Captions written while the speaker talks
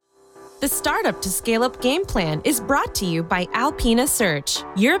The Startup to Scale Up game plan is brought to you by Alpina Search,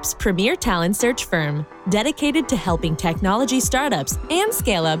 Europe's premier talent search firm, dedicated to helping technology startups and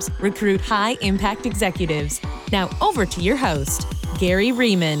scale-ups recruit high-impact executives. Now over to your host, Gary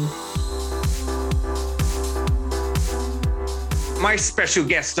Riemann. My special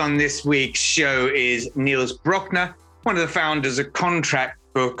guest on this week's show is Niels Brockner, one of the founders of Contract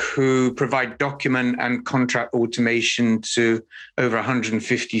Book, who provide document and contract automation to over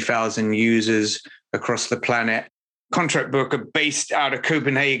 150,000 users across the planet. Contract Book are based out of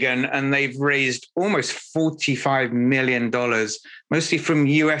Copenhagen, and they've raised almost $45 million, mostly from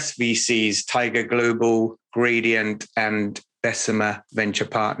US VCs, Tiger Global, Gradient, and Bessemer Venture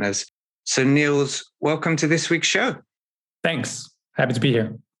Partners. So Niels, welcome to this week's show. Thanks. Happy to be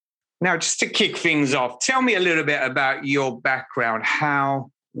here. Now, just to kick things off, tell me a little bit about your background.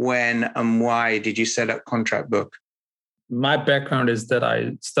 How, when, and why did you set up Contract Book? My background is that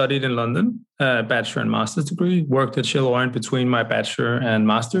I studied in London, bachelor and master's degree, worked at Shell Oil between my bachelor and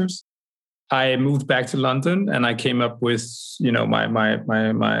master's. I moved back to London and I came up with,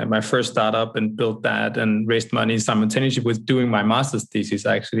 my first startup and built that and raised money simultaneously with doing my master's thesis,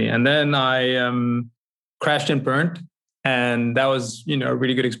 actually. And then I crashed and burned. And that was, a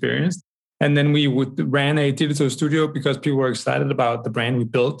really good experience. And then we ran a digital studio because people were excited about the brand we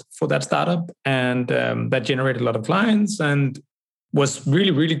built for that startup. And that generated a lot of clients and was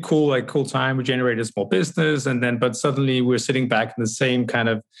really, really cool, cool time. We generated a small business. But suddenly we're sitting back in the same kind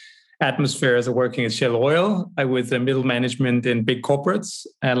of atmosphere as working at Shell Oil with the middle management in big corporates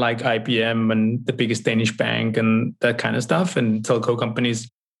and like IBM and the biggest Danish bank and that kind of stuff and telco companies.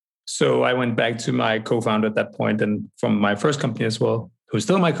 So I went back to my co-founder at that point and from my first company as well, who's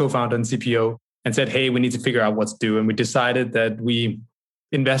still my co-founder and CPO, and said, hey, we need to figure out what to do. And we decided that we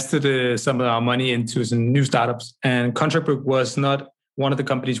invested some of our money into some new startups. And Contract Book was not one of the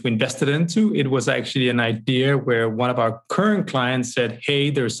companies we invested into. It was actually an idea where one of our current clients said, hey,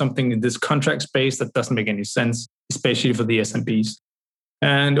 there's something in this contract space that doesn't make any sense, especially for the SMBs.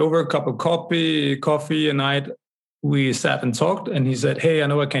 And over a cup of coffee a night, we sat and talked and he said, hey, I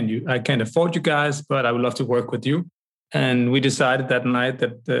know I can't afford you guys, but I would love to work with you. And we decided that night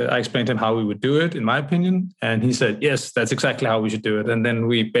that I explained to him how we would do it, in my opinion. And he said, yes, that's exactly how we should do it. And then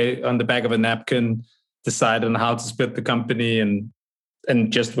we, on the back of a napkin, decided on how to split the company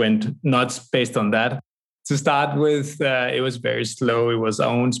and just went nuts based on that. To start with, it was very slow. It was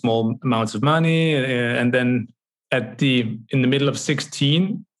our own small amounts of money. And then in the middle of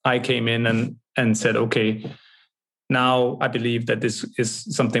 2016, I came in and said, okay, now I believe that this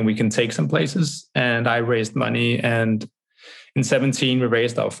is something we can take some places. And I raised money. And in 2017, we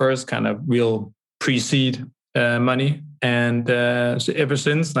raised our first kind of real pre-seed money. And so ever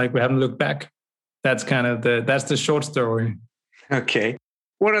since, we haven't looked back. That's kind of that's the short story. Okay.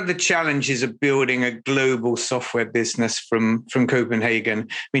 What are the challenges of building a global software business from Copenhagen?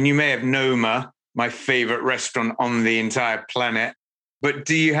 I mean, you may have Noma, my favorite restaurant on the entire planet, but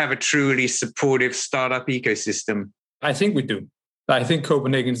do you have a truly supportive startup ecosystem? I think we do. I think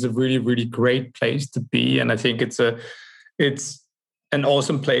Copenhagen is a really, really great place to be. And I think it's an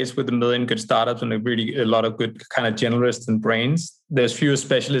awesome place with a million good startups and a lot of good kind of generalists and brains. There's fewer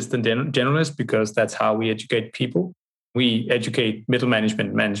specialists than generalists because that's how we educate people. We educate middle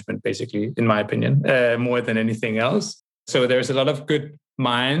management, basically, in my opinion, more than anything else. So there's a lot of good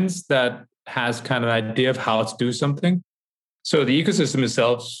minds that has kind of an idea of how to do something. So the ecosystem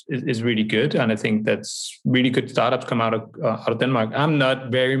itself is really good. And I think that's really good startups come out of Denmark. I'm not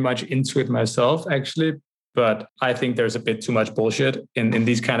very much into it myself, actually, but I think there's a bit too much bullshit in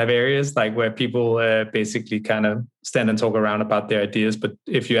these kind of areas, where people basically kind of stand and talk around about their ideas. But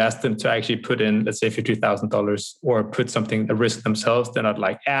if you ask them to actually put in, let's say, $50,000 or put something at risk themselves, they're not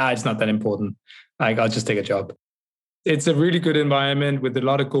it's not that important. I'll just take a job. It's a really good environment with a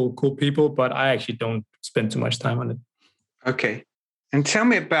lot of cool people, but I actually don't spend too much time on it. Okay. And tell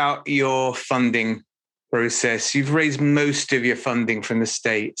me about your funding process. You've raised most of your funding from the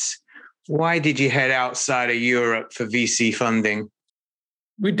States. Why did you head outside of Europe for VC funding?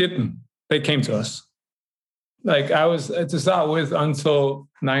 We didn't. They came to us. I was, to start with, until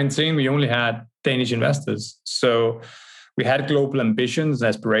 2019, we only had Danish investors. So we had global ambitions and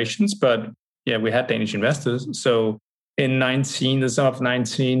aspirations, but yeah, we had Danish investors. So in the summer of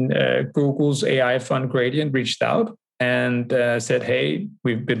 2019, Google's AI fund Gradient reached out and said, hey,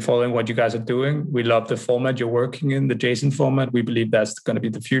 we've been following what you guys are doing. We love the format you're working in, the JSON format. We believe that's going to be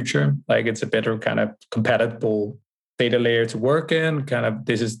the future. It's a better kind of compatible data layer to work in. Kind of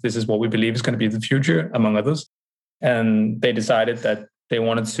this is what we believe is going to be the future, among others. And they decided that they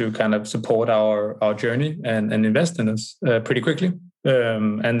wanted to kind of support our journey and invest in us pretty quickly.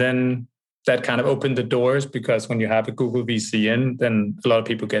 And then that kind of opened the doors, because when you have a Google VC in, then a lot of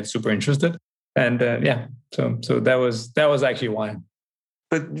people get super interested. And so that was actually why.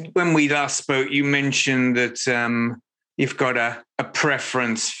 But when we last spoke, you mentioned that you've got a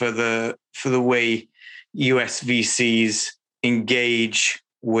preference for the way US VCs engage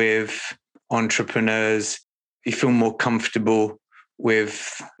with entrepreneurs. You feel more comfortable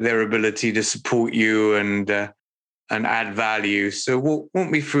with their ability to support you and add value. So walk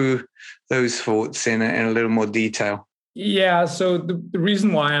me through those thoughts in a little more detail. Yeah. So the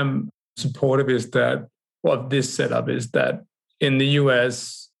reason why I'm supportive is that, well, this setup is that in the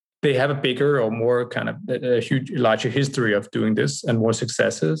US, they have a bigger or more kind of larger history of doing this and more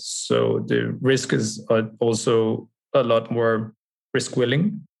successes. So the risk is also a lot more risk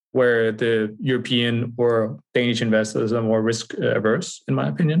willing, where the European or Danish investors are more risk averse, in my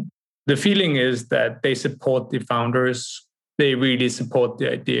opinion. The feeling is that they support the founders. They really support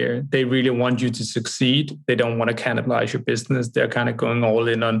the idea. They really want you to succeed. They don't want to cannibalize your business. They're kind of going all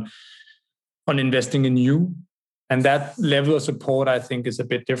in on investing in you. And that level of support, I think, is a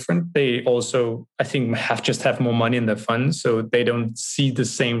bit different. They also, I think, have more money in their funds, so they don't see the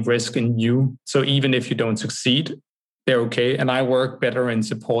same risk in you. So even if you don't succeed, they're okay. And I work better in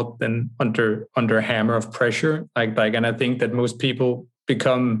support than under a hammer of pressure. And I think that most people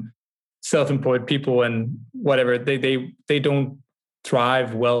become self-employed people and whatever. They don't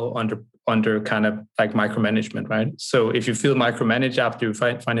thrive well under kind of like micromanagement, right? So if you feel micromanaged after you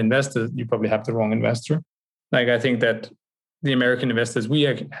find investors, you probably have the wrong investor. Like, I think that the American investors we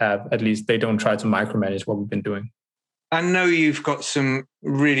have, at least, they don't try to micromanage what we've been doing. I know you've got some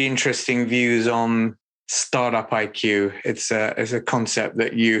really interesting views on Startup IQ. It's a concept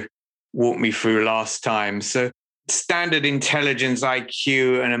that you walked me through last time. So standard intelligence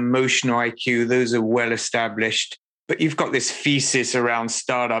IQ and emotional IQ, those are well established. But you've got this thesis around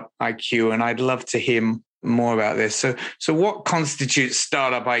Startup IQ, and I'd love to hear more about this. So what constitutes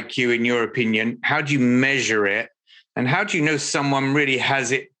Startup IQ in your opinion? How do you measure it? And how do you know someone really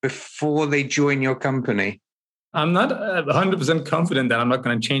has it before they join your company? I'm not 100% confident that I'm not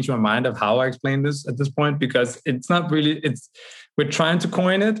going to change my mind of how I explain this at this point, because it's not really, we're trying to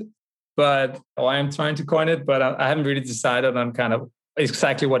coin it, I am trying to coin it, but I haven't really decided on kind of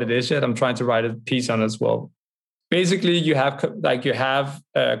exactly what it is yet. I'm trying to write a piece on it as well. Basically, you have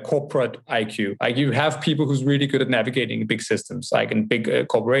corporate IQ. Like, you have people who's really good at navigating big systems, like in big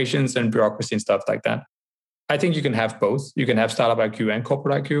corporations and bureaucracy and stuff like that. I think you can have both. You can have Startup IQ and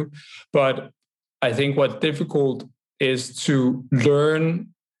corporate IQ. But I think what's difficult is to learn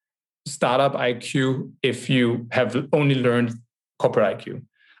Startup IQ if you have only learned corporate IQ.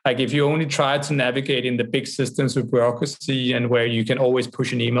 Like, if you only try to navigate in the big systems of bureaucracy and where you can always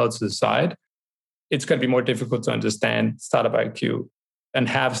push an email to the side, it's going to be more difficult to understand Startup IQ and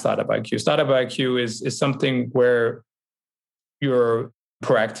have Startup IQ. Startup IQ is something where you're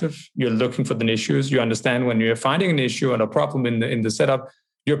proactive, you're looking for the issues, you understand when you're finding an issue and a problem in the setup,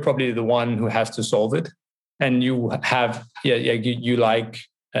 you're probably the one who has to solve it. And you have, you like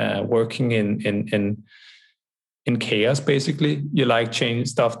working in chaos, basically. You like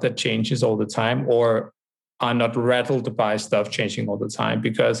stuff that changes all the time, or are not rattled by stuff changing all the time,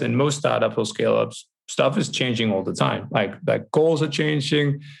 because in most startups or scale-ups, stuff is changing all the time. Like goals are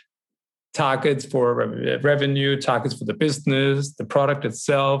changing, targets for revenue, targets for the business, the product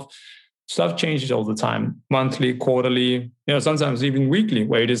itself. Stuff changes all the time, monthly, quarterly, sometimes even weekly,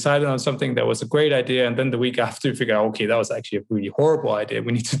 where you decided on something that was a great idea, and then the week after you figure out, okay, that was actually a really horrible idea.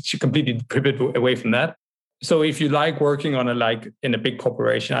 We need to completely pivot away from that. So if you like working on in a big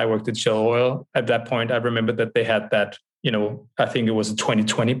corporation, I worked at Shell Oil. At that point, I remember that they had that, I think it was a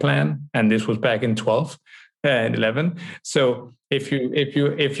 2020 plan, and this was back in 12 and 11. So if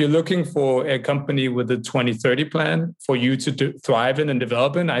you're looking for a company with a 2030 plan for you to thrive in and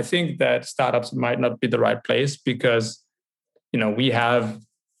develop in, I think that startups might not be the right place, because we have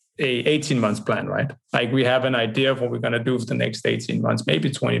a 18 months plan, right? Like, we have an idea of what we're going to do for the next 18 months, maybe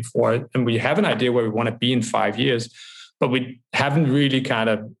 24. And we have an idea where we want to be in 5 years, but we haven't really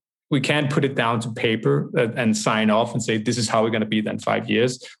we can't put it down to paper and sign off and say, this is how we're going to be then 5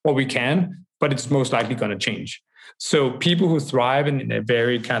 years. Or we can, but it's most likely going to change. So people who thrive in a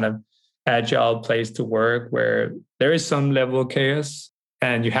very kind of agile place to work, where there is some level of chaos,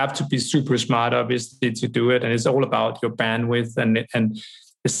 and you have to be super smart, obviously, to do it. And it's all about your bandwidth and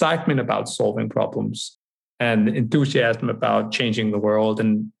excitement about solving problems and enthusiasm about changing the world,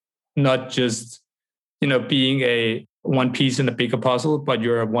 and not just, being a one piece in a bigger puzzle, but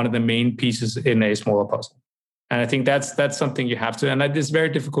you're one of the main pieces in a smaller puzzle. And I think that's something you have to, and it's very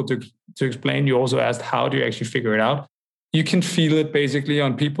difficult to explain. You also asked, how do you actually figure it out? You can feel it basically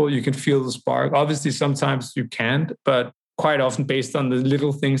on people. You can feel the spark. Obviously, sometimes you can't, but quite often based on the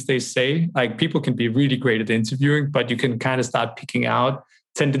little things they say, like people can be really great at interviewing, but you can kind of start picking out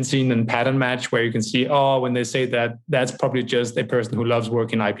tendency and pattern match where you can see, oh, when they say that, that's probably just a person who loves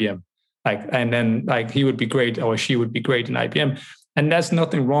working IBM. Like, and then like he would be great or she would be great in IBM. And that's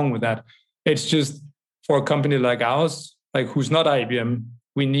nothing wrong with that. It's just for a company like ours, like who's not IBM,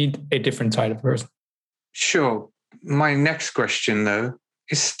 we need a different type of person. Sure. My next question, though,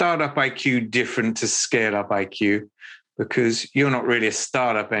 is startup IQ different to scale up IQ? Because you're not really a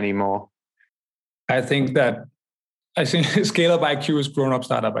startup anymore. I think scale up IQ is grown up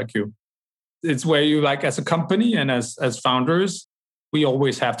startup IQ. It's where you like as a company and as founders, we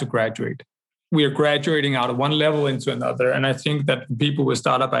always have to graduate. We are graduating out of one level into another. And I think that people with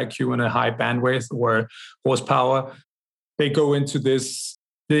startup IQ and a high bandwidth or horsepower, they go into this,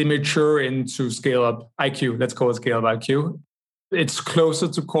 they mature into scale up IQ. Let's call it scale up IQ. It's closer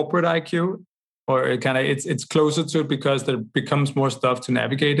to corporate IQ, or it's closer to it because there becomes more stuff to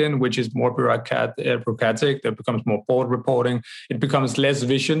navigate in, which is more bureaucratic. There becomes more board reporting. It becomes less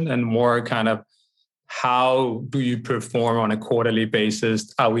vision and more kind of how do you perform on a quarterly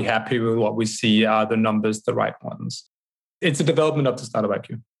basis? Are we happy with what we see? Are the numbers the right ones? It's a development of the startup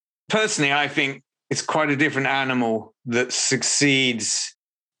IQ. Personally, I think it's quite a different animal that succeeds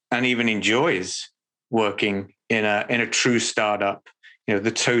and even enjoys working in a true startup. You know,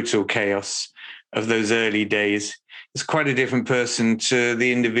 the total chaos of those early days. It's quite a different person to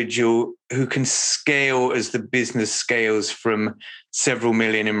the individual who can scale as the business scales from several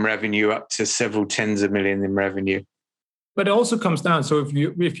million in revenue up to several tens of million in revenue. But it also comes down. So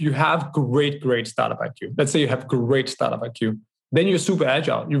if you have great startup IQ, let's say you have great startup IQ, then you're super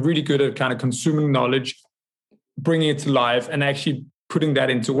agile. You're really good at kind of consuming knowledge, bringing it to life, and actually putting that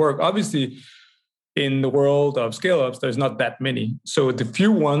into work. Obviously, in the world of scale-ups, there's not that many. So the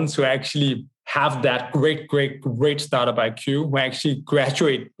few ones who actually have that great startup IQ, who actually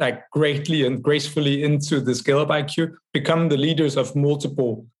graduate like greatly and gracefully into the scale-up IQ, become the leaders of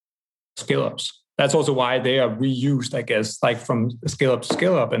multiple scale-ups. That's also why they are reused, I guess, like from scale-up to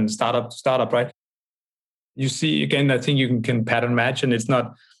scale-up and startup to startup, right? You see, again, I think you can pattern match, and it's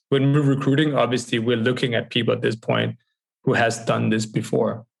not, when we're recruiting, obviously, we're looking at people at this point who has done this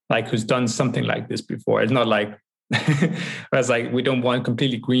before, like who's done something like this before. It's not like, it's like we don't want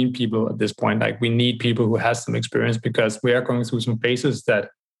completely green people at this point. Like we need people who has some experience because we are going through some phases that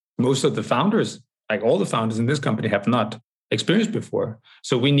most of the founders, like all the founders in this company, have not experienced before.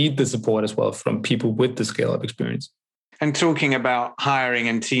 So we need the support as well from people with the scale-up experience. And talking about hiring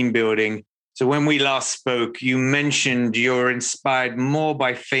and team building, so when we last spoke, you mentioned you're inspired more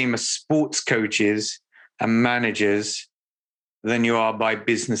by famous sports coaches and managers than you are by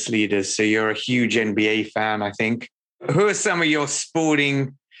business leaders. So you're a huge NBA fan, I think. Who are some of your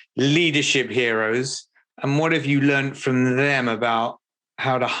sporting leadership heroes? And what have you learned from them about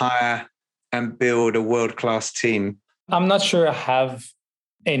how to hire and build a world-class team? I'm not sure I have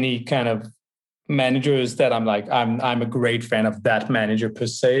any kind of managers that I'm like, I'm a great fan of that manager per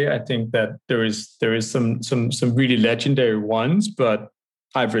se. I think that there is some really legendary ones, but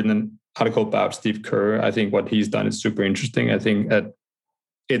I've written an article about Steve Kerr. I think what he's done is super interesting. I think that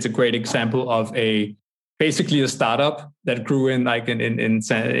it's a great example of basically a startup that grew in like in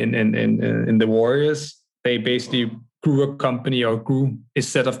the Warriors. They basically grew a company or grew a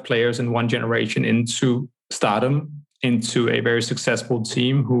set of players in one generation into stardom, into a very successful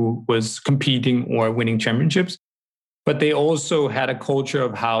team who was competing or winning championships. But they also had a culture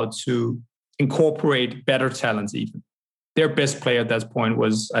of how to incorporate better talents even. Their best player at that point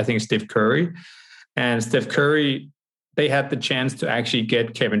was, I think, Steph Curry. And Steph Curry, they had the chance to actually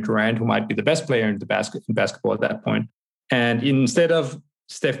get Kevin Durant, who might be the best player in basketball at that point. And instead of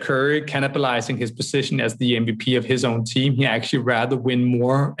Steph Curry cannibalizing his position as the MVP of his own team, he actually rather win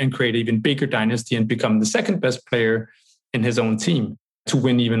more and create an even bigger dynasty and become the second best player in his own team to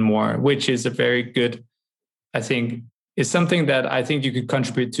win even more, which is a very good, I think, is something that I think you could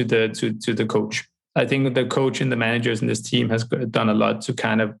contribute to the coach. I think the coach and the managers in this team has done a lot to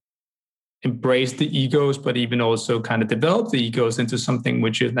kind of embrace the egos, but even also kind of develop the egos into something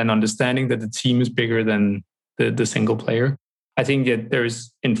which is an understanding that the team is bigger than the single player. I think that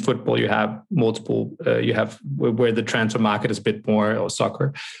there's in football, you have multiple, you have where the transfer market is a bit more, or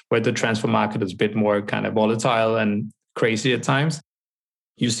soccer, where the transfer market is a bit more kind of volatile and crazy at times.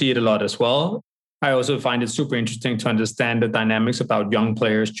 You see it a lot as well. I also find it super interesting to understand the dynamics about young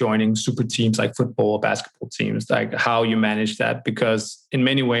players joining super teams like football or basketball teams, like how you manage that, because in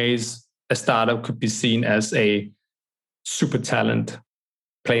many ways, a startup could be seen as a super talent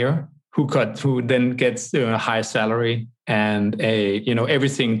player who then gets a high salary and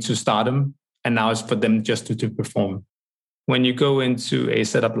everything to stardom. And now it's for them just to perform. When you go into a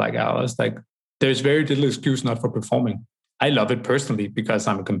setup like ours, like there's very little excuse not for performing. I love it personally because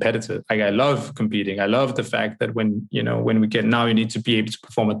I'm a competitor. Like I love competing. I love the fact that when we get now, you need to be able to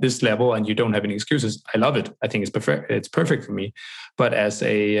perform at this level and you don't have any excuses. I love it. I think it's perfect. It's perfect for me. But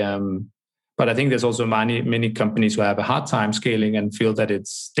but I think there's also many companies who have a hard time scaling and feel that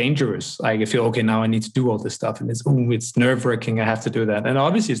it's dangerous. Like I feel, okay, now I need to do all this stuff and it's nerve-wracking. I have to do that. And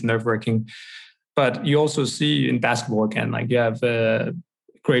obviously it's nerve-wracking. But you also see in basketball again, like you have a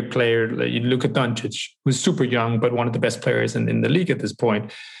great player. You look at Doncic, who's super young, but one of the best players in the league at this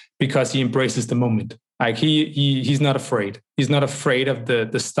point, because he embraces the moment. Like he's not afraid. He's not afraid of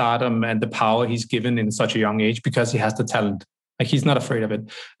the stardom and the power he's given in such a young age because he has the talent. Like he's not afraid of it.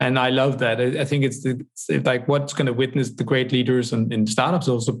 And I love that. I think it's like what's going to witness the great leaders in startups,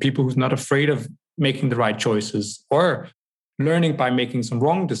 also people who's not afraid of making the right choices or learning by making some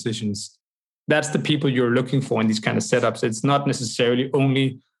wrong decisions. That's the people you're looking for in these kind of setups. It's not necessarily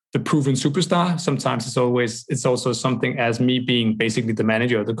only the proven superstar. Sometimes it's also something as me being basically the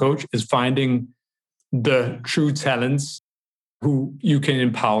manager or the coach is finding the true talents who you can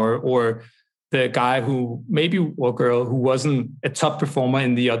empower, or the guy who maybe or girl who wasn't a top performer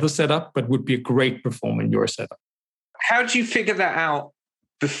in the other setup, but would be a great performer in your setup. How do you figure that out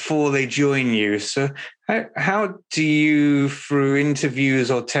before they join you? So how do you, through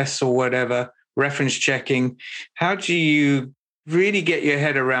interviews or tests or whatever, reference checking, how do you really get your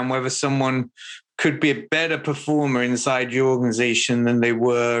head around whether someone could be a better performer inside your organization than they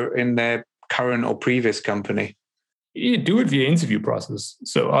were in their current or previous company? You do it via interview process.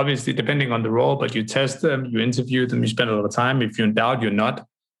 So obviously, depending on the role, but you test them, you interview them, you spend a lot of time. If you're in doubt, you're not.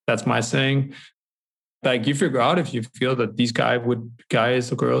 That's my saying. Like you figure out if you feel that these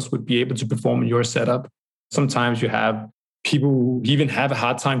guys or girls would be able to perform in your setup. Sometimes you have people who even have a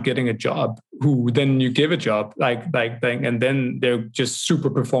hard time getting a job, who then you give a job, and then they're just super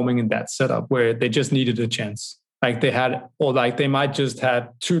performing in that setup where they just needed a chance. Like they might just had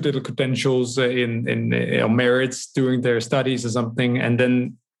too little credentials in merits during their studies or something, and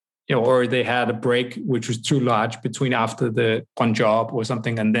then or they had a break which was too large between after the one job or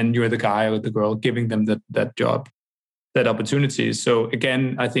something, and then you're the guy or the girl giving them that job, that opportunity. So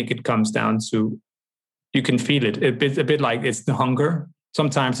again, I think it comes down to you can feel it a bit like it's the hunger.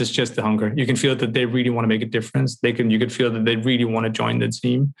 Sometimes it's just the hunger. You can feel that they really want to make a difference. You can feel that they really want to join the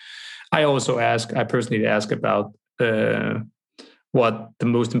team. I personally ask about what the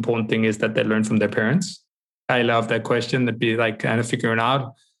most important thing is that they learn from their parents. I love that question, to be like kind of figuring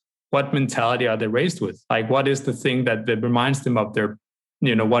out what mentality are they raised with? Like, what is the thing that reminds them of their,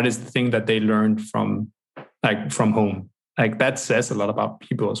 what is the thing that they learned from home? Like that says a lot about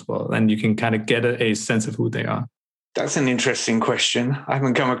people as well. And you can kind of get a sense of who they are. That's an interesting question. I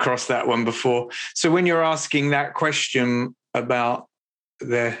haven't come across that one before. So when you're asking that question about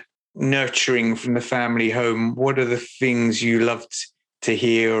the nurturing from the family home, what are the things you loved to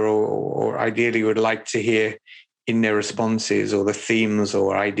hear or ideally would like to hear in their responses, or the themes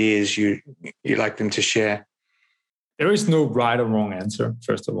or ideas you like them to share? There is no right or wrong answer,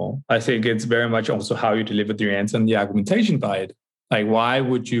 first of all. I think it's very much also how you deliver your answer and the argumentation by it. Like, why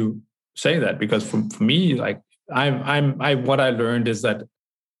would you say that? Because for me, like what I learned is that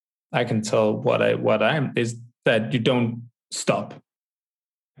I can tell what I am is that you don't stop.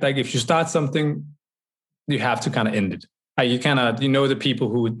 Like if you start something, you have to kind of end it. You cannot, the people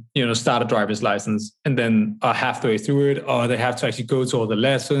who, start a driver's license and then are halfway through it, or they have to actually go to all the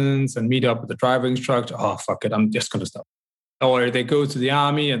lessons and meet up with the driving instructor. Oh, fuck it, I'm just going to stop. Or they go to the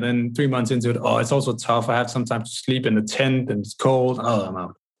army and then 3 months into it, oh, it's also tough. I have sometimes to sleep in a tent and it's cold. Oh, I'm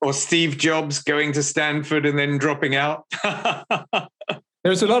out. Or Steve Jobs going to Stanford and then dropping out.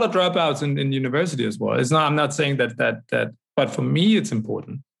 There's a lot of dropouts in university as well. I'm not saying that, but for me, it's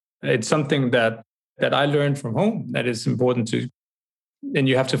important. It's something that I learned from home that is important to, and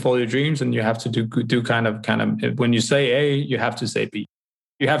you have to follow your dreams and you have to do kind of, when you say A, you have to say B.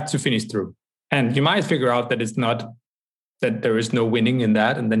 You have to finish through. And you might figure out that it's not, that there is no winning in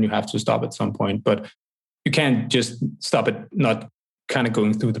that. And then you have to stop at some point, but you can't just stop it, not kind of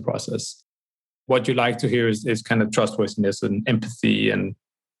going through the process. What you like to hear is kind of trustworthiness and empathy and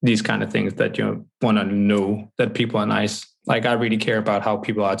these kind of things that you want to know that people are nice. Like I really care about how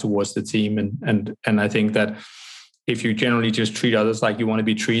people are towards the team. And I think that if you generally just treat others like you want to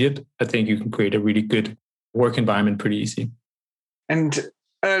be treated, I think you can create a really good work environment pretty easy. And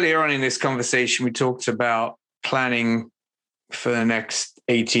earlier on in this conversation, we talked about planning for the next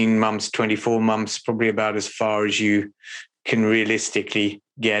 18 months, 24 months, probably about as far as you can realistically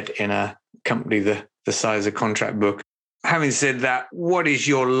get in a company the size of Contract Book. having said that, what is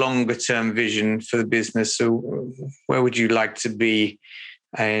your longer term vision for the business? So where would you like to be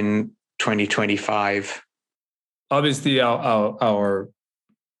in 2025? Obviously, our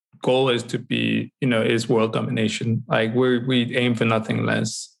goal is to be, is world domination. Like we aim for nothing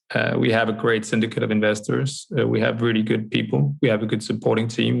less. We have a great syndicate of investors. We have really good people. We have a good supporting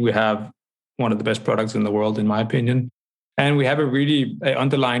team. We have one of the best products in the world, in my opinion. And we have a really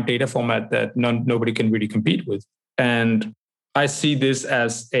underlying data format that nobody can really compete with. And I see this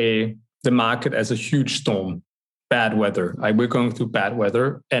as the market as a huge storm, bad weather. Like we're going through bad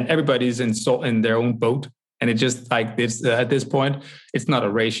weather and everybody's in their own boat. And it just like this, at this point, it's not a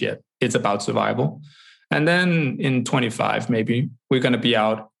race yet. It's about survival. And then in 25, maybe we're going to be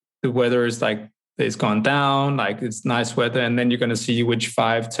out. The weather is like, it's gone down, like it's nice weather. And then you're going to see which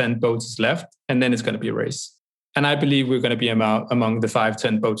 5-10 boats is left. And then it's going to be a race. And I believe we're going to be among the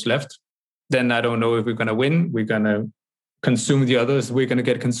 5-10 boats left. Then I don't know if we're going to win. We're going to consume the others. We're going to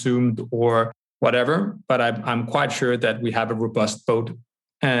get consumed or whatever. But I'm quite sure that we have a robust boat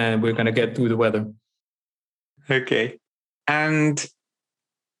and we're going to get through the weather. Okay. And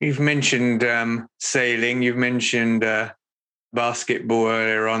you've mentioned sailing, you've mentioned basketball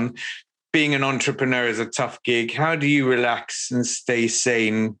earlier on. Being an entrepreneur is a tough gig. How do you relax and stay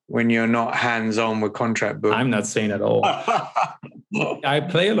sane when you're not hands-on with contract book? I'm not sane at all. I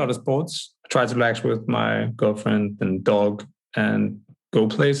play a lot of sports. I try to relax with my girlfriend and dog and go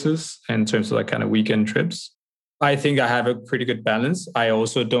places in terms of like kind of weekend trips. I think I have a pretty good balance. I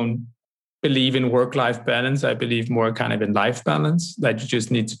also don't believe in work-life balance. I believe more kind of in life balance, that you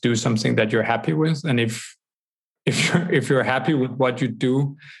just need to do something that you're happy with. And if you're happy with what you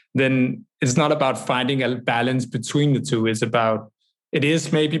do, then it's not about finding a balance between the two. It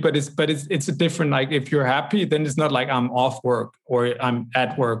is maybe, but it's a different, like if you're happy, then it's not like I'm off work or I'm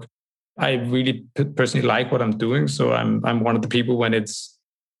at work. I really personally like what I'm doing. So I'm one of the people when it's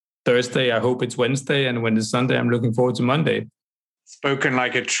Thursday, I hope it's Wednesday. And when it's Sunday, I'm looking forward to Monday. Spoken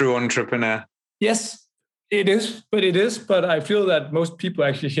like a true entrepreneur. Yes, it is. But I feel that most people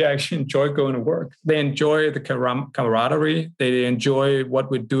actually enjoy going to work. They enjoy the camaraderie. They enjoy what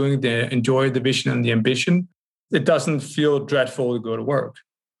we're doing. They enjoy the vision and the ambition. It doesn't feel dreadful to go to work.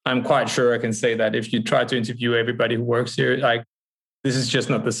 I'm quite sure I can say that if you try to interview everybody who works here, like this is just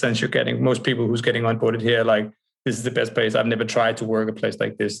not the sense you're getting. Most people who's getting onboarded here, like this is the best place. I've never tried to work a place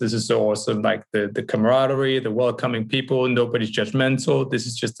like this. This is so awesome. Like the camaraderie, the welcoming people, nobody's judgmental. This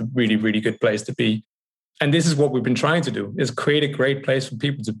is just a really, really good place to be. And this is what we've been trying to do, is create a great place for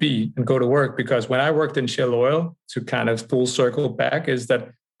people to be and go to work. Because when I worked in Shell Oil, to kind of full circle back, is that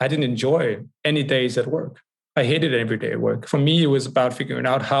I didn't enjoy any days at work. I hated every day at work. For me, it was about figuring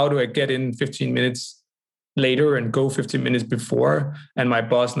out how do I get in 15 minutes later and go 15 minutes before, and my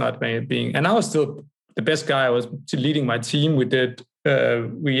boss not being, and I was still the best guy. I was leading my team.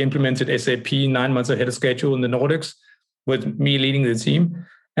 We implemented SAP 9 months ahead of schedule in the Nordics with me leading the team.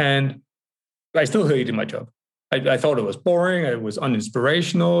 And I still hated my job. I thought it was boring. It was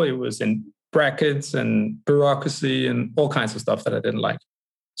uninspirational. It was in brackets and bureaucracy and all kinds of stuff that I didn't like.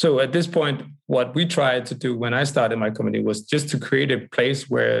 So at this point, what we tried to do when I started my company was just to create a place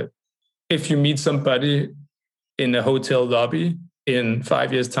where if you meet somebody in a hotel lobby in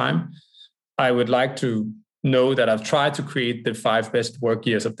 5 years' time, I would like to know that I've tried to create the 5 best work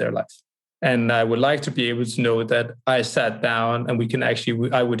years of their life. And I would like to be able to know that I sat down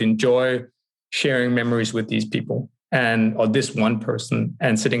and I would enjoy sharing memories with these people or this one person,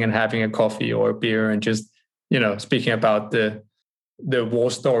 and sitting and having a coffee or a beer and just, speaking about the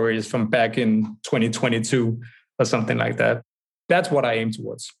war stories from back in 2022 or something like that. That's what I aim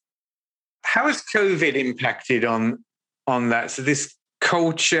towards. How has COVID impacted on that? So this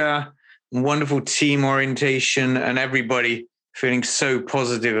culture, wonderful team orientation, and everybody feeling so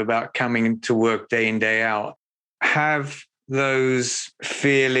positive about coming to work day in, day out. Have those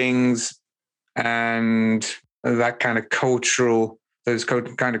feelings and those kind of cultural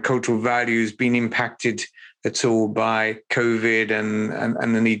values been impacted at all by COVID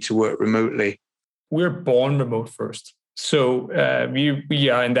and the need to work remotely? We're born remote first. So we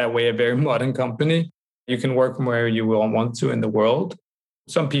are in that way a very modern company. You can work from where you want to in the world.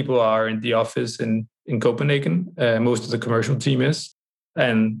 Some people are in the office in Copenhagen. Most of the commercial team is.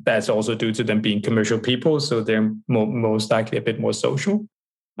 And that's also due to them being commercial people. So they're most likely a bit more social.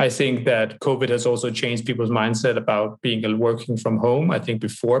 I think that COVID has also changed people's mindset about working from home. I think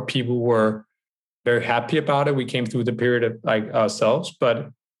before people were very happy about it. We came through the period of like ourselves, but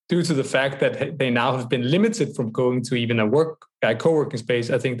due to the fact that they now have been limited from going to even a co-working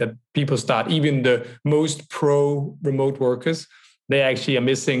space, I think that people start, even the most pro remote workers, They actually are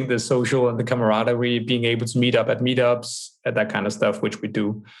missing the social and the camaraderie, being able to meet up at meetups and that kind of stuff, which we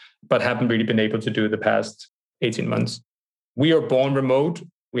do, but haven't really been able to do the past 18 months. We are born remote.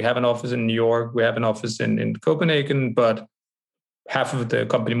 We have an office in New York. We have an office in Copenhagen, but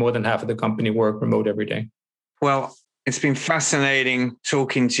more than half of the company work remote every day. Well, it's been fascinating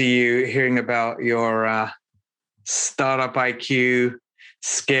talking to you, hearing about your startup IQ,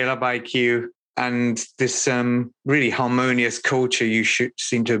 scale-up IQ, and this really harmonious culture you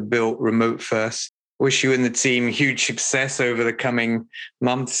seem to have built remote first. Wish you and the team huge success over the coming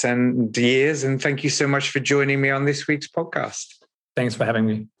months and years. And thank you so much for joining me on this week's podcast. Thanks for having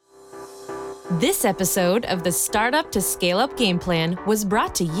me. This episode of the Startup to Scale Up Game Plan was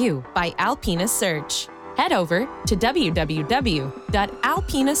brought to you by Alpina Search. Head over to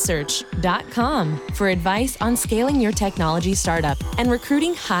www.alpinasearch.com for advice on scaling your technology startup and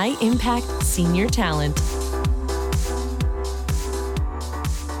recruiting high-impact senior talent.